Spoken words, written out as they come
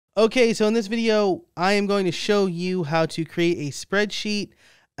Okay, so in this video, I am going to show you how to create a spreadsheet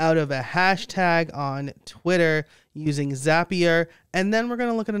out of a hashtag on Twitter using Zapier, and then we're going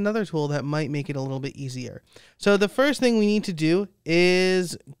to look at another tool that might make it a little bit easier. So the first thing we need to do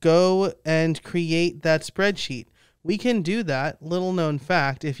is go and create that spreadsheet. We can do that, little known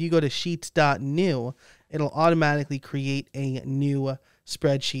fact, if you go to sheets.new, it'll automatically create a new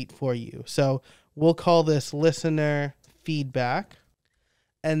spreadsheet for you. So we'll call this listener feedback.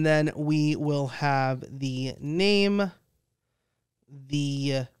 And then we will have the name,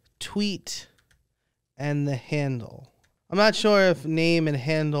 the tweet, and the handle. I'm not sure if name and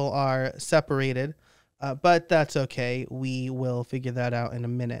handle are separated, but that's okay. We will figure that out in a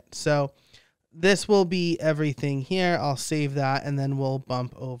minute. So this will be everything here. I'll save that, and then we'll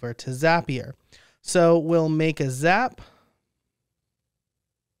bump over to Zapier. So we'll make a Zap.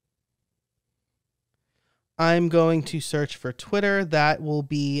 I'm going to search for Twitter. That will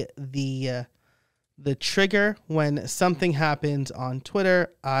be the trigger. When something happens on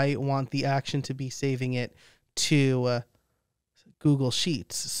Twitter, I want the action to be saving it to Google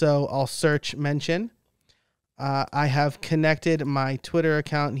Sheets. So I'll search mention. I have connected my Twitter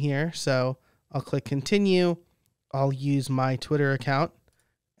account here, so I'll click continue. I'll use my Twitter account,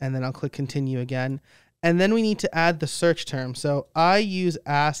 and then I'll click continue again. And then we need to add the search term. So I use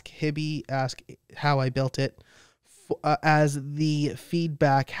ask Hibby, ask how I built it, as the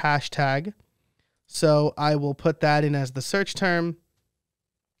feedback hashtag. So I will put that in as the search term,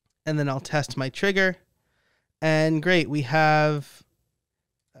 and then I'll test my trigger. And great, we have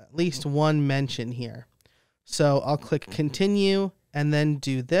at least one mention here. So I'll click continue and then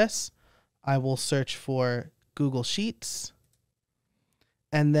do this. I will search for Google Sheets.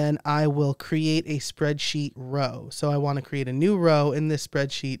 And then I will create a spreadsheet row. So I want to create a new row in this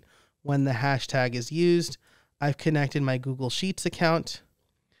spreadsheet when the hashtag is used. I've connected my Google Sheets account.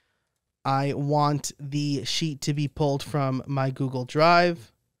 I want the sheet to be pulled from my Google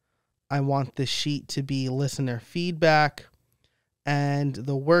Drive. I want the sheet to be listener feedback. And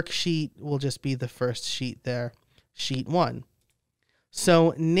the worksheet will just be the first sheet there, sheet 1.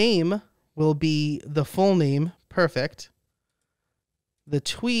 So name will be the full name, perfect. The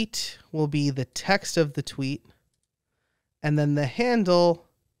tweet will be the text of the tweet, and then the handle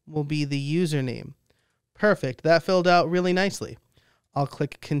will be the username. Perfect. That filled out really nicely. I'll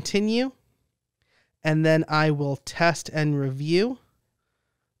click continue, and then I will test and review.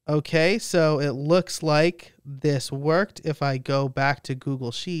 Okay, so it looks like this worked. If I go back to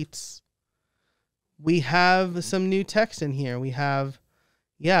Google Sheets, we have some new text in here. We have,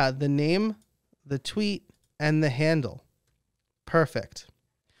 the name, the tweet, and the handle. Perfect.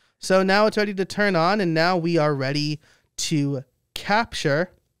 So now it's ready to turn on, and now we are ready to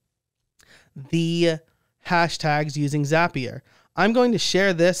capture the hashtags using Zapier. I'm going to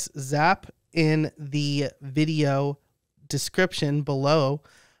share this Zap in the video description below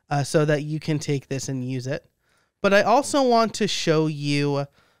so that you can take this and use it. But I also want to show you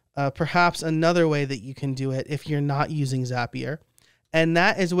perhaps another way that you can do it if you're not using Zapier. And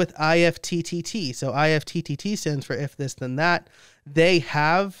that is with IFTTT. So IFTTT stands for if this then that. They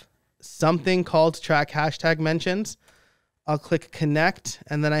have something called track hashtag mentions. I'll click connect,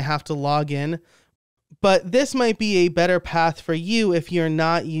 and then I have to log in. But this might be a better path for you if you're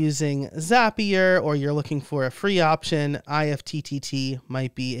not using Zapier or you're looking for a free option. IFTTT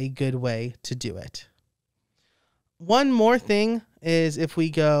might be a good way to do it. One more thing is if we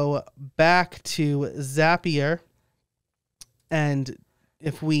go back to Zapier, and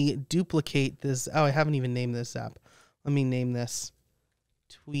if we duplicate this, I haven't even named this app. Let me name this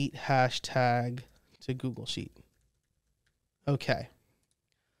tweet hashtag to Google Sheet. Okay.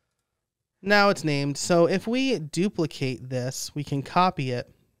 Now it's named. So if we duplicate this, we can copy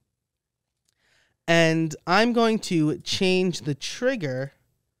it. And I'm going to change the trigger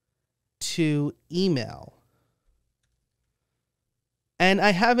to email. And I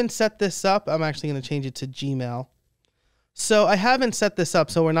haven't set this up. I'm actually going to change it to Gmail. So I haven't set this up,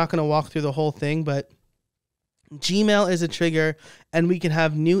 so we're not going to walk through the whole thing, but Gmail is a trigger, and we can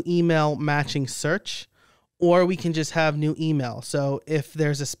have new email matching search, or we can just have new email. So if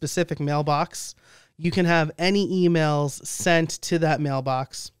there's a specific mailbox, you can have any emails sent to that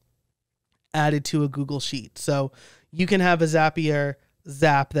mailbox added to a Google Sheet. So you can have a Zapier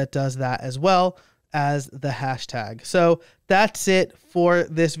Zap that does that as well as the hashtag. So that's it for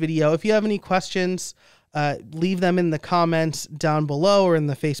this video. If you have any questions, leave them in the comments down below or in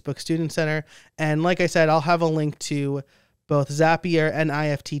the Facebook Student Center. And like I said, I'll have a link to both Zapier and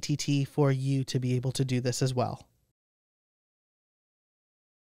IFTTT for you to be able to do this as well.